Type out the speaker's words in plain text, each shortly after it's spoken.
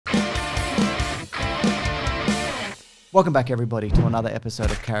Welcome back, everybody, to another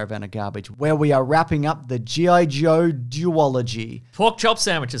episode of Caravan of Garbage, where we are wrapping up the G.I. Joe duology. Pork chop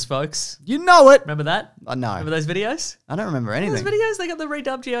sandwiches, folks. You know it. Remember that? No. Remember those videos? I don't remember anything. Those videos? They got the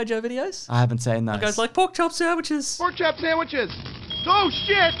redubbed G.I. Joe videos? I haven't seen those. It goes like, pork chop sandwiches. Pork chop sandwiches. Oh,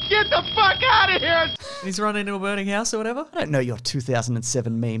 shit. Get the fuck out of here. He's running into a burning house or whatever. I don't know your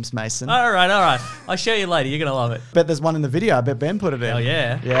 2007 memes, Mason. All right. I'll show you later. You're going to love it. Bet there's one in the video. I bet Ben put it in. Oh,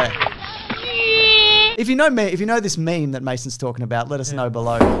 yeah. Yeah. If you know this meme that Mason's talking about, let us know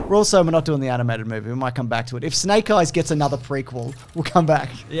below. We're not doing the animated movie. We might come back to it. If Snake Eyes gets another prequel, we'll come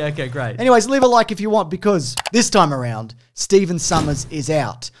back. Yeah, okay, great. Anyways, leave a like if you want, because this time around, Stephen Summers is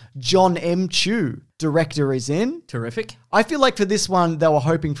out. John M. Chu, director, is in. Terrific. I feel like for this one, they were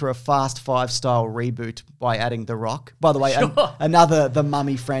hoping for a Fast Five style reboot by adding The Rock. By the way, Sure. another The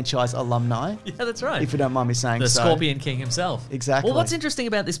Mummy franchise alumni. Yeah, that's right. If you don't mind me saying The so. Scorpion King himself. Exactly. Well, what's interesting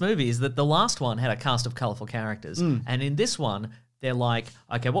about this movie is that the last one had a cast of colourful characters. And in this one, they're like,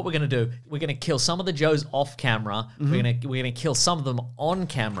 okay, what we're going to do, we're going to kill some of the Joes off camera. We're going to kill some of them on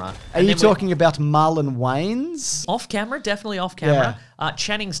camera. Are you talking about Marlon Wayans? Off camera, definitely off camera.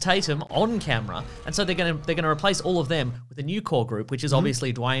 Channing's Tatum on camera, and so they're gonna replace all of them with a new core group, which is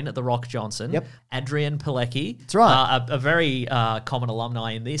obviously Dwayne "The Rock" Johnson, Adrian Pilecki, that's right, a very common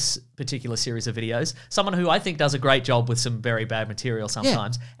alumni in this particular series of videos. Someone who I think does a great job with some very bad material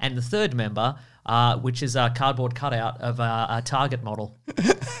sometimes, and the third member, which is a cardboard cutout of a Target model.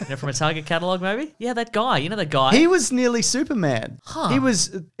 From a Target catalog, maybe? Yeah, that guy. You know that guy? He was nearly Superman. Huh. He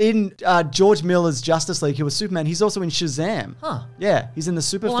was in George Miller's Justice League. He was Superman. He's also in Shazam. Huh. Yeah, he's in the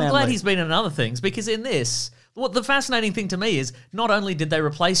Super Well, family. I'm glad he's been in other things, because in this, what the fascinating thing to me is not only did they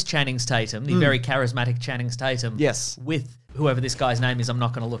replace Channing's Tatum, the very charismatic Channing's Tatum, with whoever this guy's name is. I'm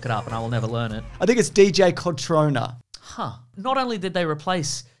not going to look it up, and I will never learn it. I think it's DJ Cotrona. Huh. Not only did they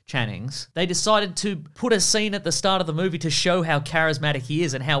replace Channing's, they decided to put a scene at the start of the movie to show how charismatic he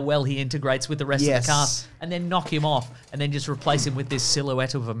is and how well he integrates with the rest of the cast, and then knock him off and then just replace him with this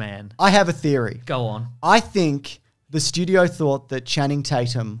silhouette of a man. I have a theory. Go on. I think the studio thought that Channing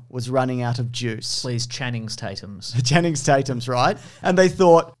Tatum was running out of juice. Please, Channing's Tatums. Channing's Tatum's, right? And they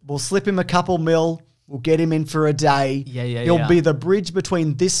thought, we'll slip him a couple mil. We'll get him in for a day. He'll be the bridge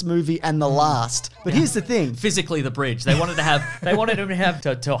between this movie and the last. But here's the thing. Physically the bridge. They wanted him to have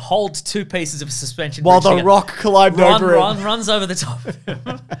to hold two pieces of suspension while bridge The Rock climbed over it. Runs over the top of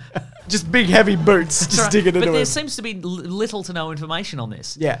him. Just big heavy boots just digging into him. But there seems to be little to no information on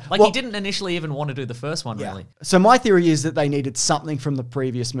this. Yeah. Like, he didn't initially even want to do the first one, really. So my theory is that they needed something from the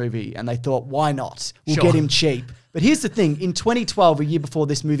previous movie, and they thought, why not? We'll get him cheap. But here's the thing. In 2012, a year before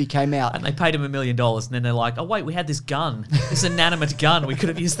this movie came out... And they paid him $1 million, and then they're like, oh, wait, we had this gun. This inanimate gun. We could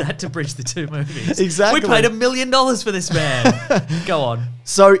have used that to bridge the two movies. Exactly. We paid $1 million for this man. Go on.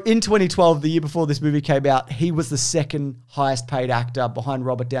 So in 2012, the year before this movie came out, he was the second highest paid actor behind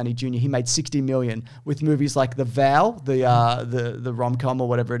Robert Downey Jr. He made $60 million with movies like The Vow, the rom-com or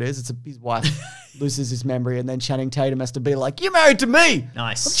whatever it is. It's his wife loses his memory, and then Channing Tatum has to be like, "You're married to me."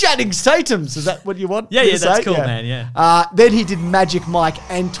 Nice. I'm Channing Tatum. Is that what you want? Yeah, that's cool, man. Yeah. Then he did Magic Mike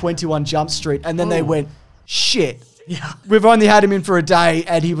and 21 Jump Street, and then they went, shit. Yeah. We've only had him in for a day,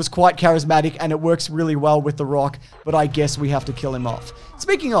 and he was quite charismatic, and it works really well with The Rock, but I guess we have to kill him off.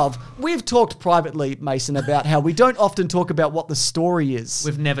 Speaking of, we've talked privately, Mason, about how we don't often talk about what the story is.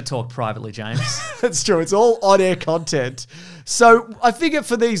 We've never talked privately, James. That's true. It's all on-air content. So I figure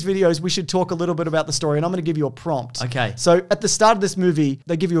for these videos, we should talk a little bit about the story, and I'm going to give you a prompt. Okay. So at the start of this movie,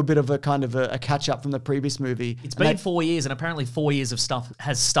 they give you a bit of a kind of a catch-up from the previous movie. It's been 4 years, and apparently 4 years of stuff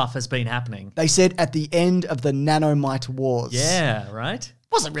has been happening. They said at the end of the Nanomite Wars. Yeah, right?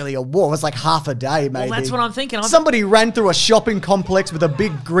 Wasn't really a war. It was like half a day, maybe. Well, that's what I'm thinking. Somebody ran through a shopping complex with a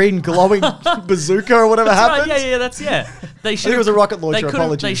big green glowing bazooka or whatever happened. Right, They should. I think it was a rocket launcher.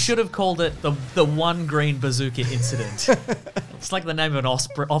 Apologies. They should have called it the one green bazooka incident. It's like the name of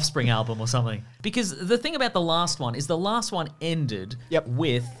an Offspring album or something. Because the thing about the last one is the last one ended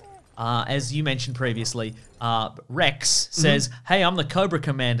with, as you mentioned previously, Rex says, hey, I'm the Cobra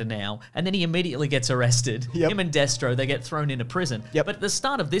Commander now. And then he immediately gets arrested. Him and Destro, they get thrown into prison. But at the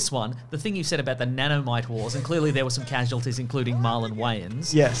start of this one, the thing you said about the Nanomite Wars, and clearly there were some casualties, including Marlon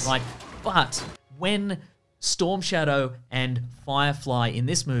Wayans. Yes. Right? But when Storm Shadow and Firefly in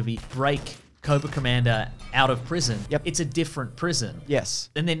this movie break Cobra Commander out of prison, it's a different prison. Yes.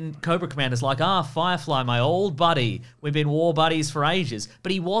 And then Cobra Commander's like, Firefly, my old buddy. We've been war buddies for ages.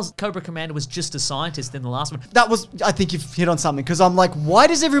 But Cobra Commander was just a scientist in the last one. That was, I think you've hit on something, because I'm like, why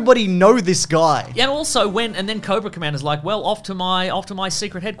does everybody know this guy? Yeah, and also and then Cobra Commander's like, well, off to my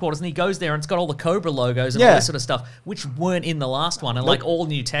secret headquarters, and he goes there and it's got all the Cobra logos and all this sort of stuff, which weren't in the last one, and like all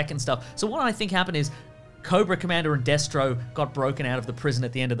new tech and stuff. So what I think happened is, Cobra Commander and Destro got broken out of the prison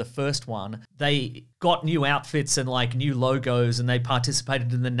at the end of the first one. They got new outfits and like new logos, and they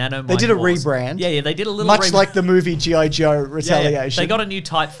participated in the Nanomite They did a Wars. rebrand. Yeah, they did a little Much like the movie G.I. Joe Retaliation. They got a new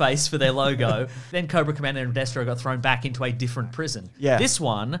typeface for their logo. Then Cobra Commander and Destro got thrown back into a different prison. Yeah. This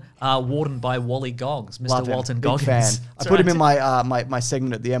one, wardened by Wally Goggs, Mr. Love him. Walton Big Goggins. fan. That's I put him right. in my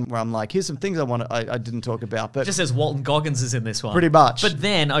segment at the end where I'm like, here's some things I didn't talk about, but Just as Walton Goggins is in this one. Pretty much. But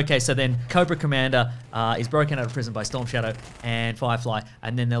then, so then Cobra Commander is broken out of prison by Storm Shadow and Firefly,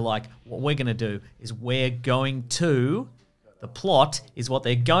 and then they're like, what we're going to do is the plot is what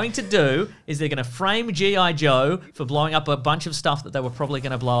they're going to do is they're going to frame G.I. Joe for blowing up a bunch of stuff that they were probably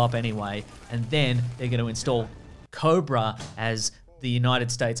going to blow up anyway, and then they're going to install Cobra as the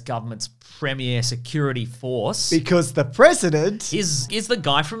United States government's premier security force. because the president Is the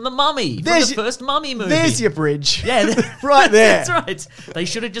guy from The Mummy, from There's the your- first Mummy movie. There's your bridge. Yeah, right there. That's right. They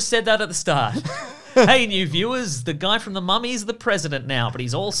should have just said that at the start. Hey, new viewers, the guy from The Mummy is the president now, but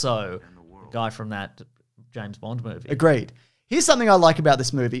he's also the guy from that James Bond movie. Agreed. Here's something I like about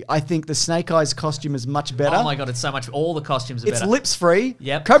this movie. I think the Snake Eyes costume is much better. Oh my god, it's so much. All the costumes are It's better. lips free.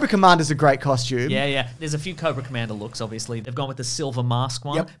 Yep. Cobra Commander's a great costume. Yeah. There's a few Cobra Commander looks, obviously. They've gone with the silver mask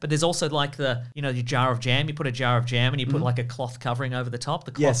one. Yep. But there's also like your jar of jam. You put a jar of jam and you put like a cloth covering over the top.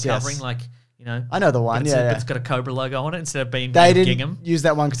 The cloth Yes, yes. covering, like, I know the one. but it's, Yeah, but it's got a Cobra logo on it instead of being They Gingham. didn't use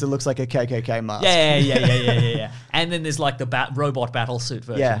that one because it looks like a KKK mask. Yeah. And then there's like the robot battle suit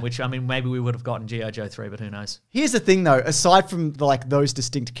version, Yeah. which, I mean, maybe we would have gotten G.I. Joe 3, but who knows? Here's the thing, though. Aside from those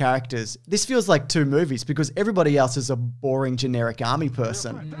distinct characters, this feels like two movies because everybody else is a boring, generic army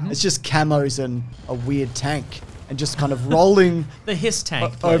person. Mm-hmm. It's just camos and a weird tank and just kind of rolling The hiss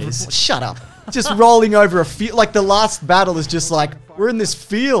tank, over. please. Shut up. Just rolling over a field. Like the last battle is just like, we're in this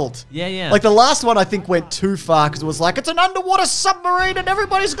field. Yeah. Like the last one, I think, went too far because it was like, it's an underwater submarine and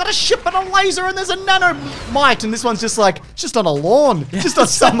everybody's got a ship and a laser and there's a nanomite. And this one's just like, just on a lawn. Just on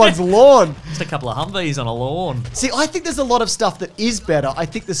someone's lawn. Just a couple of Humvees on a lawn. See, I think there's a lot of stuff that is better. I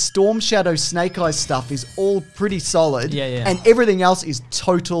think the Storm Shadow Snake Eyes stuff is all pretty solid. Yeah. And everything else is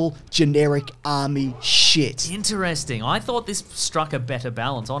total generic army shit. Interesting. I thought this struck a better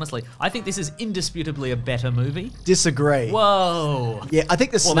balance, honestly. I think this is indisputably a better movie. Disagree. Whoa. Yeah, I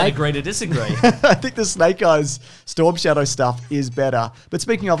think the Well, then Snake... agree to disagree. I think the Snake Eyes Storm Shadow stuff is better. But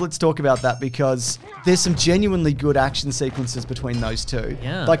speaking of, let's talk about that because there's some genuinely good action sequences between those two.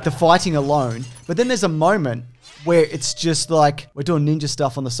 Yeah. Like the fighting alone. But then there's a moment where it's just like, we're doing ninja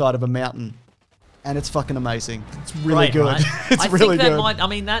stuff on the side of a mountain. And it's fucking amazing. It's really Great, good. right? It's I really think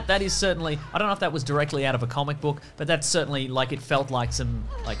that good. that is certainly, I don't know if that was directly out of a comic book, but that's certainly, like, it felt like some,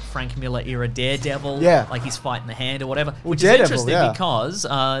 like, Frank Miller era Daredevil. Yeah. Like he's fighting the hand or whatever. Well, Which Daredevil, is interesting yeah. because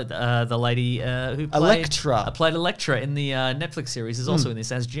the lady who played... Elektra. Played Elektra in the Netflix series is also in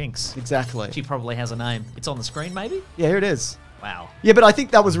this as Jinx. Exactly. She probably has a name. It's on the screen, maybe? Yeah, here it is. Wow. Yeah, but I think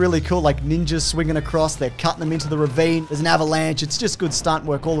that was really cool. Like ninjas swinging across, they're cutting them into the ravine. There's an avalanche. It's just good stunt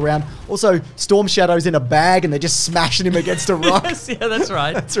work all around. Also, Storm Shadow's in a bag and they're just smashing him against a rock. Yes, yeah, that's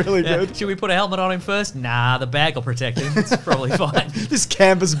right. That's really good. Should we put a helmet on him first? Nah, the bag will protect him. It's probably fine. This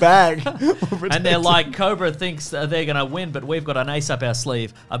canvas bag. And they're like, Cobra thinks they're going to win, but we've got an ace up our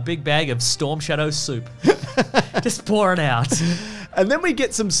sleeve. A big bag of Storm Shadow soup. Just pour it out. And then we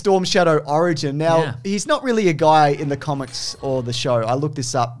get some Storm Shadow origin. Now, Yeah. he's not really a guy in the comics or the show. I looked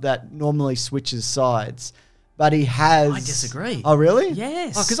this up that normally switches sides. But he has... I disagree. Oh, really?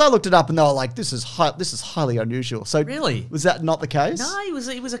 Yes. Oh, because I looked it up and they were like, this is highly unusual. So Really? Was that not the case? No,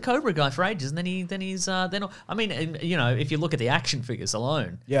 he was a Cobra guy for ages, and then I mean, if you look at the action figures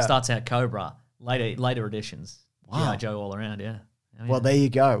alone, Yeah. starts out Cobra, later editions, Wow. G.I. Joe all around, yeah. Oh, Well, yeah. there you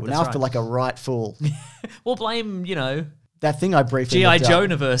go. Now I right. feel like a right fool. We'll blame, That thing I briefly G.I. looked up.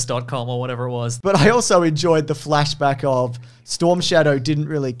 Joeuniverse.com or whatever it was. But I also enjoyed the flashback of Storm Shadow didn't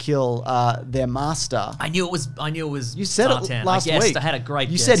really kill their master. I knew it was. You said Zartan. it last I guessed. week. I had a great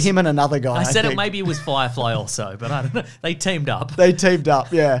You guess. said him and another guy. I said think. it maybe it was Firefly also, but I don't know. They teamed up. They teamed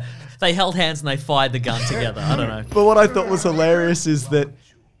up, yeah. They held hands and they fired the gun together. I don't know. But what I thought was hilarious is that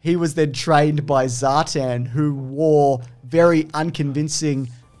he was then trained by Zartan, who wore very unconvincing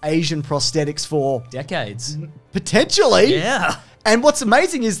Asian prosthetics for Decades. potentially. Yeah. And what's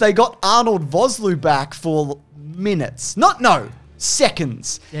amazing is they got Arnold Vosloo back for minutes.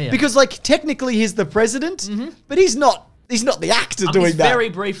 Seconds. Yeah. Because technically he's the president, but he's not the actor doing that. Very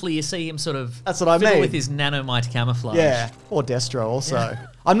briefly, you see him sort of That's what I fiddle mean. with his nanomite camouflage. Yeah. Or Destro also.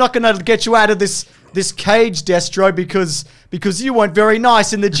 I'm not going to get you out of this cage, Destro, because you weren't very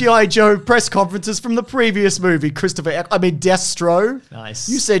nice in the G.I. Joe press conferences from the previous movie, Destro. Nice.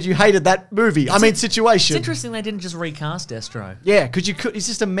 You said you hated that movie. Situation. It's interesting they didn't just recast Destro. Yeah, because he's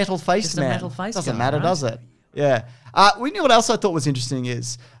just a metal-faced man. Doesn't matter, does it? Yeah. We knew what else I thought was interesting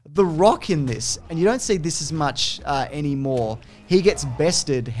is The Rock in this, and you don't see this as much anymore. He gets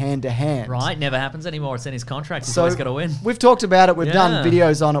bested hand to hand. Right, never happens anymore. It's in his contract. He's always got to win. We've talked about it. We've done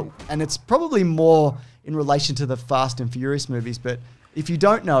videos on it, and it's probably more in relation to the Fast and Furious movies. But if you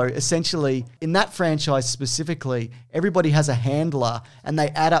don't know, essentially, in that franchise specifically, everybody has a handler, and they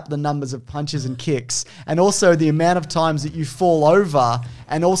add up the numbers of punches and kicks, and also the amount of times that you fall over.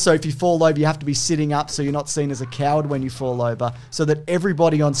 And also, if you fall over, you have to be sitting up so you're not seen as a coward when you fall over, so that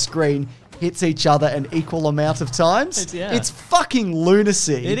everybody on screen hits each other an equal amount of times. It's fucking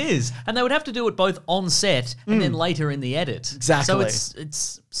lunacy. It is. And they would have to do it both on set and then later in the edit. Exactly. So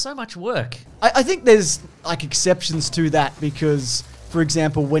it's so much work. I think there's like exceptions to that because, for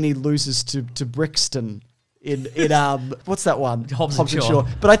example, when he loses to Brixton in what's that one? Hobbs and Shaw.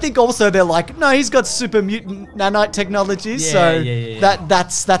 But I think also they're like, no, he's got super mutant nanite technology,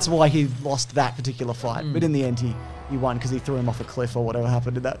 that's why he lost that particular fight. But in the end, he won because he threw him off a cliff or whatever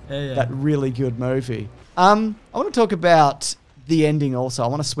happened in that really good movie. I want to talk about the ending also. I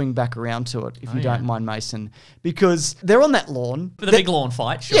want to swing back around to it, if you don't mind, Mason, because they're on that lawn. For the big lawn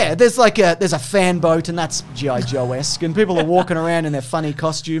fight, sure. Yeah, there's a fan boat, and that's G.I. Joe-esque, and people are walking around in their funny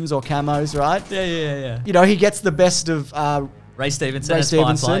costumes or camos, right? Yeah. You know, he gets the best of Ray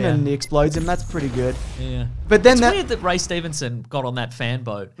Stevenson and he explodes him. That's pretty good. Yeah. But then it's weird that Ray Stevenson got on that fan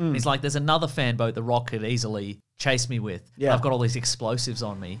boat. He's like, there's another fan boat The Rock could easily chase me with. Yeah. I've got all these explosives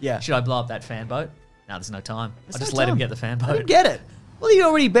on me. Yeah. Should I blow up that fan boat? No, there's no time. I just let him get the fan boat. Let him get it. Well, he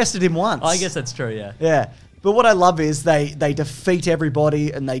already bested him once. I guess that's true, yeah. Yeah. But what I love is they defeat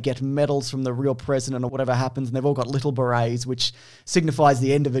everybody and they get medals from the real president or whatever happens, and they've all got little berets, which signifies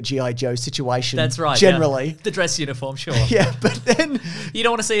the end of a G.I. Joe situation. That's right. Generally. Yeah. The dress uniform, sure. Yeah, but then... You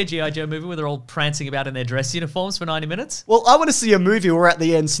don't want to see a G.I. Joe movie where they're all prancing about in their dress uniforms for 90 minutes? Well, I want to see a movie where at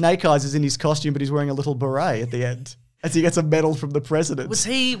the end Snake Eyes is in his costume, but he's wearing a little beret at the end. As he gets a medal from the president. Was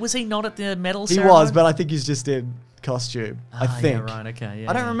he not at the medal He ceremony? was, but I think he's just in costume. I think. Yeah, right, okay.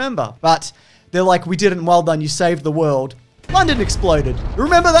 Yeah, I don't remember. But they're like, we did it, and well done, you saved the world. London exploded.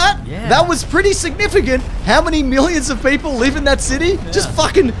 Remember that? Yeah. That was pretty significant. How many millions of people live in that city? Yeah. Just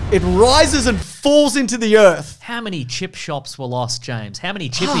fucking, it rises and falls into the earth. How many chip shops were lost, James? How many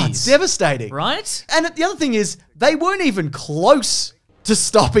chippies? It's devastating. Right? And the other thing is, they weren't even close to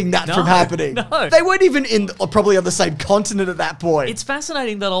stopping that from happening. No. They weren't even probably on the same continent at that point. It's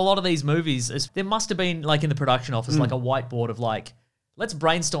fascinating that a lot of these movies, there must have been, like in the production office, like a whiteboard of like, let's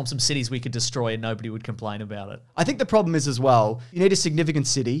brainstorm some cities we could destroy and nobody would complain about it. I think the problem is as well, you need a significant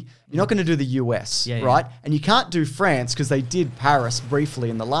city. You're not going to do the US, right? And you can't do France because they did Paris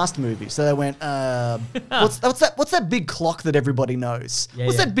briefly in the last movie. So they went, what's that big clock that everybody knows?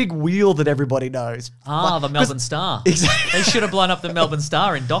 What's that big wheel that everybody knows? The Melbourne Star. Exactly. They should have blown up the Melbourne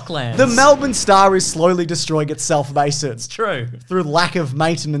Star in Docklands. The Melbourne Star is slowly destroying itself, Mason. It's true. Through lack of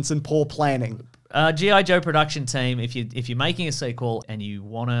maintenance and poor planning. G.I. Joe production team, if you're making a sequel and you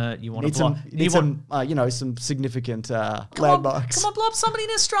wanna some significant landmarks. Come on, blow up somebody in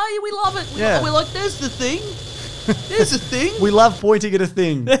Australia. We love it. We're like, there's the thing. There's a thing. We love pointing at a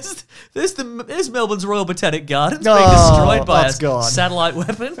thing. There's Melbourne's Royal Botanic Gardens being destroyed by a satellite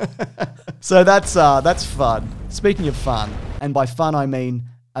weapon. So that's fun. Speaking of fun, and by fun I mean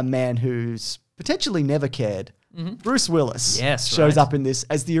a man who's potentially never cared. Bruce Willis shows up in this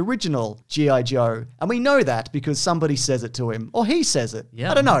as the original G.I. Joe. And we know that because somebody says it to him. Or he says it.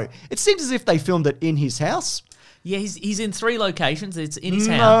 I don't know. It seems as if they filmed it in his house. Yeah, he's in 3 locations. It's in his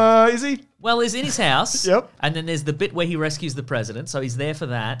house. Is he? Well, he's in his house. Yep. And then there's the bit where he rescues the president, so he's there for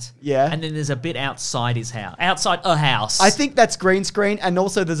that. Yeah. And then there's a bit outside his house. Outside a house. I think that's green screen, and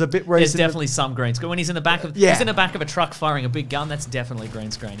also there's a bit where there's definitely some green screen. When he's in the back of he's in the back of a truck firing a big gun, that's definitely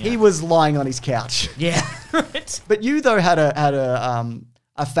green screen. Yeah. He was lying on his couch. Yeah. Right. But you though had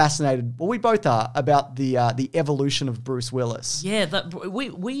a fascinated, well, we both are, about the evolution of Bruce Willis. Yeah,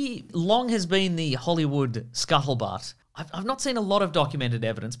 we long has been the Hollywood scuttlebutt. I've not seen a lot of documented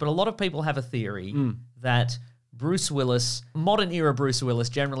evidence, but a lot of people have a theory that Bruce Willis, modern era Bruce Willis,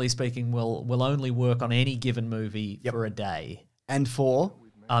 generally speaking, will only work on any given movie for a day. And for?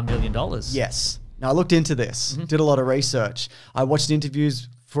 $1 million. Yes. Now, I looked into this, did a lot of research. I watched interviews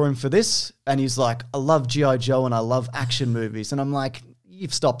for him for this, and he's like, I love G.I. Joe and I love action movies. And I'm like,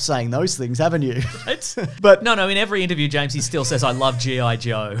 you've stopped saying those things, haven't you? Right? But no, in every interview, James, he still says, I love G.I.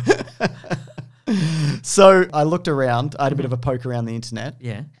 Joe. So I looked around. I had a bit of a poke around the internet.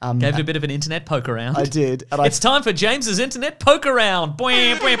 Yeah. Gave it a bit of an internet poke around. I did. And it's time for James's internet poke around.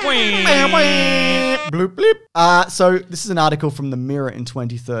 Boing, boing, boing. Bloop, bloop. So this is an article from The Mirror in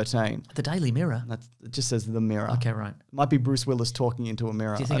 2013. The Daily Mirror? It just says The Mirror. Okay, right. Might be Bruce Willis talking into a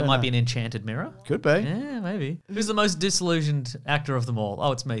mirror. Do you think it might be an enchanted mirror? Could be. Yeah, maybe. Who's the most disillusioned actor of them all?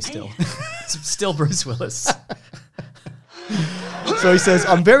 Oh, it's me still. It's still Bruce Willis. So he says,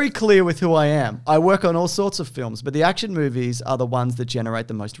 I'm very clear with who I am. I work on all sorts of films, but the action movies are the ones that generate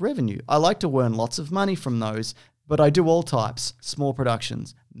the most revenue. I like to earn lots of money from those, but I do all types, small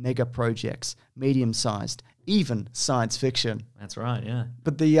productions, mega projects, medium-sized, even science fiction. That's right, yeah.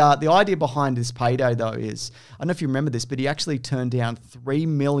 But the idea behind this payday, though, is, I don't know if you remember this, but he actually turned down $3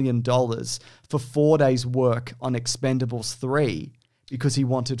 million for 4 days' work on Expendables 3 because he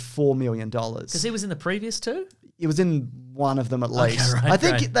wanted $4 million. Because he was in the previous two? It was in one of them at least. Okay, right, I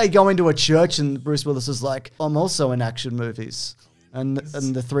think they go into a church and Bruce Willis is like, I'm also in action movies. And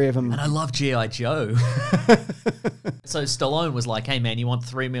the three of them... And I love G.I. Joe. So Stallone was like, hey man, you want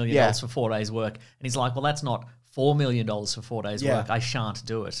 $3 million for 4 days work? And he's like, well, that's not $4 million for 4 days work. I shan't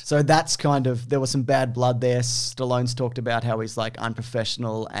do it. So that's kind of, there was some bad blood there. Stallone's talked about how he's like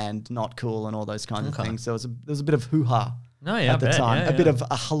unprofessional and not cool and all those kinds of things. So there was a bit of hoo-ha. No, yeah, at the time. A bit of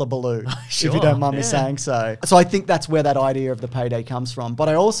a hullabaloo, Sure, if you don't mind me saying so. So I think that's where that idea of the payday comes from. But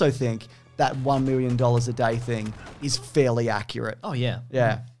I also think that $1 million a day thing is fairly accurate. Oh, yeah.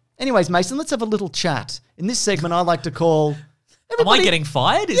 Yeah. Anyways, Mason, let's have a little chat. In this segment, I like to call... Am I getting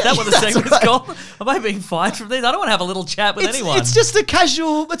fired? Is that what the segment's called? Am I being fired from these? I don't want to have a little chat with anyone. It's just a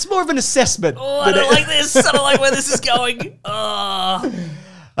casual... It's more of an assessment. Oh, I don't like this. I don't like where this is going.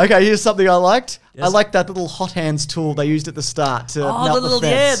 Okay, here's something I liked. Yes. I like that little hot hands tool they used at the start to melt the fence.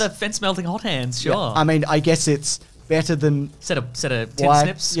 Yeah, the fence melting hot hands, sure. Yeah. I mean, I guess it's better than... Set of tin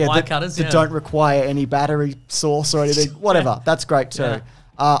snips, wire cutters. That don't require any battery source or anything. Whatever, that's great too. Yeah.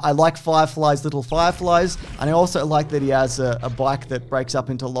 I like Firefly's little fireflies, and I also like that he has a bike that breaks up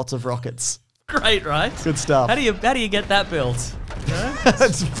into lots of rockets. Great, right? Good stuff. How do you get that built?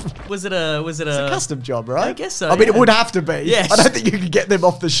 Was it a custom job, right? I guess so. I mean, it would have to be. Yeah. I don't think you could get them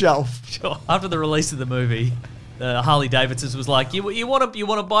off the shelf. Sure. After the release of the movie, Harley Davidson was like, "You want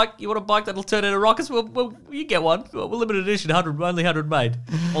a bike that'll turn into rockets? Well, you get one. Well, limited edition, only 100 made.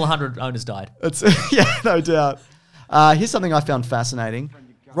 All 100 owners died." Yeah, no doubt. Here's something I found fascinating.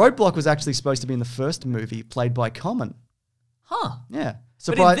 Roadblock was actually supposed to be in the first movie, played by Common. Huh. Yeah.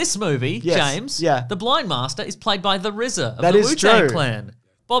 But in this movie, James, the Blind Master is played by the RZA of the Wu-Tang Clan.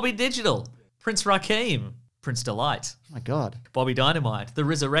 Bobby Digital, Prince Rakim, Prince Delight. Oh my God. Bobby Dynamite, the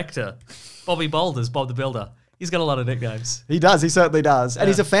RZA-rector, Bobby Boulders, Bob the Builder. He's got a lot of nicknames. He does. He certainly does. And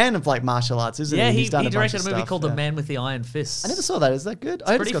he's a fan of like martial arts, isn't he? Yeah, he directed a movie called The Man with the Iron Fists. I never saw that. Is that good?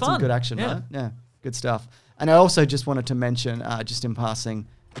 I heard it's got some good action, right? Yeah, good stuff. And I also just wanted to mention, just in passing,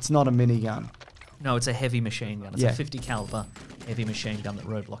 it's not a minigun. No, it's a heavy machine gun. It's a 50 caliber heavy machine gun that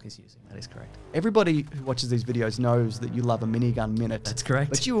Roadblock is using. That is correct. Everybody who watches these videos knows that you love a minigun minute. That's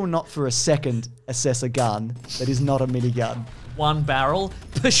correct. But you will not for a second assess a gun that is not a minigun. One barrel,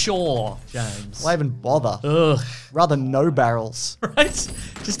 for sure, James. Why even bother? Ugh. Rather no barrels. Right?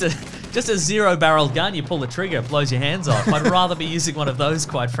 Just a zero-barrel gun, you pull the trigger, it blows your hands off. I'd rather be using one of those,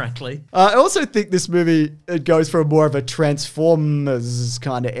 quite frankly. I also think this movie, it goes for more of a Transformers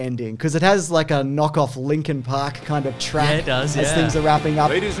kind of ending, because it has like a knockoff Linkin Park kind of track. Yeah, it does, as things are wrapping up.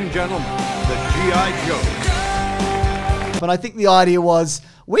 Ladies and gentlemen, the G.I. Joe. But I think the idea was,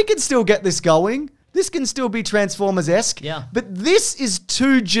 we can still get this going. This can still be Transformers-esque. Yeah. But this is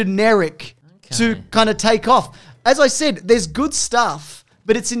too generic to kind of take off. As I said, there's good stuff,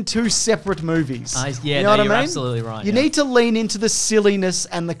 but it's in two separate movies. You know what I mean? Absolutely right. You need to lean into the silliness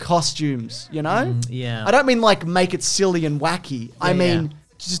and the costumes, you know? Yeah. I don't mean like make it silly and wacky. I mean...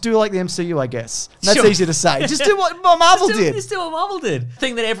 Just do like the MCU, I guess. That's easy to say. Just do what Marvel did. Just do what Marvel did.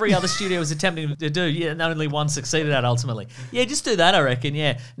 Thing that every other studio was attempting to do, and only one succeeded at ultimately. Yeah, just do that, I reckon,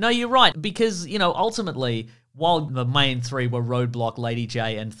 yeah. No, you're right, because, ultimately, while the main three were Roadblock, Lady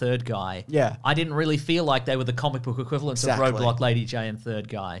J, and Third Guy, I didn't really feel like they were the comic book equivalents of Roadblock, Lady J, and Third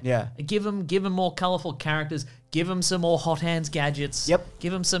Guy. Yeah. Give them more colourful characters, give them some more hot hands gadgets. Yep.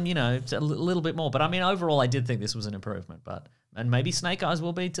 Give them some, a little bit more. But I mean, overall, I did think this was an improvement, and maybe Snake Eyes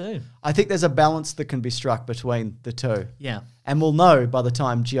will be too. I think there's a balance that can be struck between the two. Yeah. And we'll know by the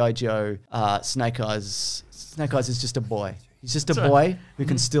time G.I. Joe, Snake Eyes is just a boy. He's just a boy who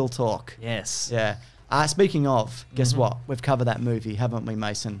can still talk. Yes. Yeah. Speaking of, guess what? We've covered that movie, haven't we,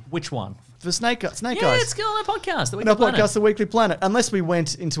 Mason? Which one? For Snake Eyes. Yeah, it's still on our podcast, The In Weekly our Planet. podcast, The Weekly Planet. Unless we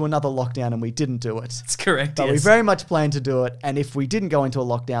went into another lockdown and we didn't do it. It's correct, But we yes. very much plan to do it. And if we didn't go into a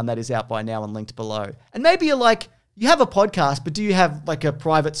lockdown, that is out by now and linked below. And maybe you're like, you have a podcast, but do you have like a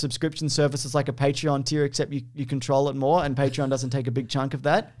private subscription service? It's like a Patreon tier, except you control it more and Patreon doesn't take a big chunk of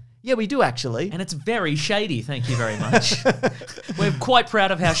that. Yeah, we do actually. And it's very shady, thank you very much. We're quite proud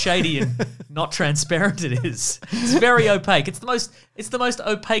of how shady and not transparent it is. It's very opaque. It's the most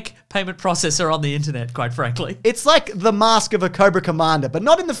opaque payment processor on the internet, quite frankly. It's like the mask of a Cobra Commander, but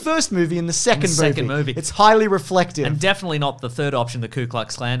not in the first movie, in the second movie. It's highly reflective. And definitely not the third option, the Ku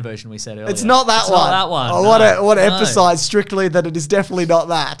Klux Klan version we said earlier. It's not that one. Not that one. Oh, no, I want to no. emphasize strictly that it is definitely not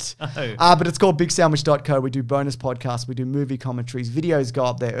that. No. But it's called BigSandwich.co. We do bonus podcasts. We do movie commentaries. Videos go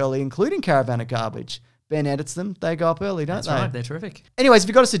up there early, including Caravan of Garbage. Ben edits them. They go up early, don't That's they? right, they're terrific. Anyways, if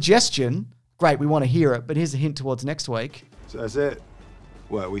you've got a suggestion, great, we want to hear it. But here's a hint towards next week. So that's it?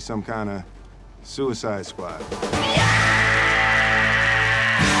 What, we some kind of suicide squad?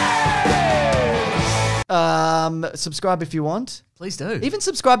 Subscribe if you want. Please do. Even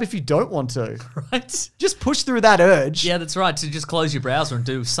subscribe if you don't want to. Right? Just push through that urge. Yeah, that's right. To just close your browser and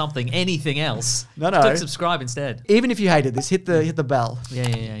do something, anything else. No. Click subscribe instead. Even if you hated this, hit the bell.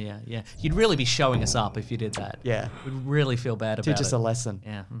 Yeah. You'd really be showing us up if you did that. Yeah. We'd really feel bad about it. Teach us a lesson.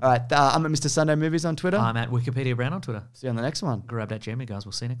 Yeah. All right. I'm at Mr. Sunday Movies on Twitter. I'm at Wikipedia Brown on Twitter. See you on the next one. Grab that jammy, guys.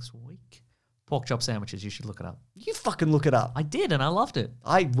 We'll see you next week. Pork chop sandwiches. You should look it up. You fucking look it up. I did, and I loved it.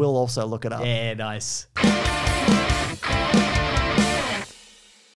 I will also look it up. Yeah, nice.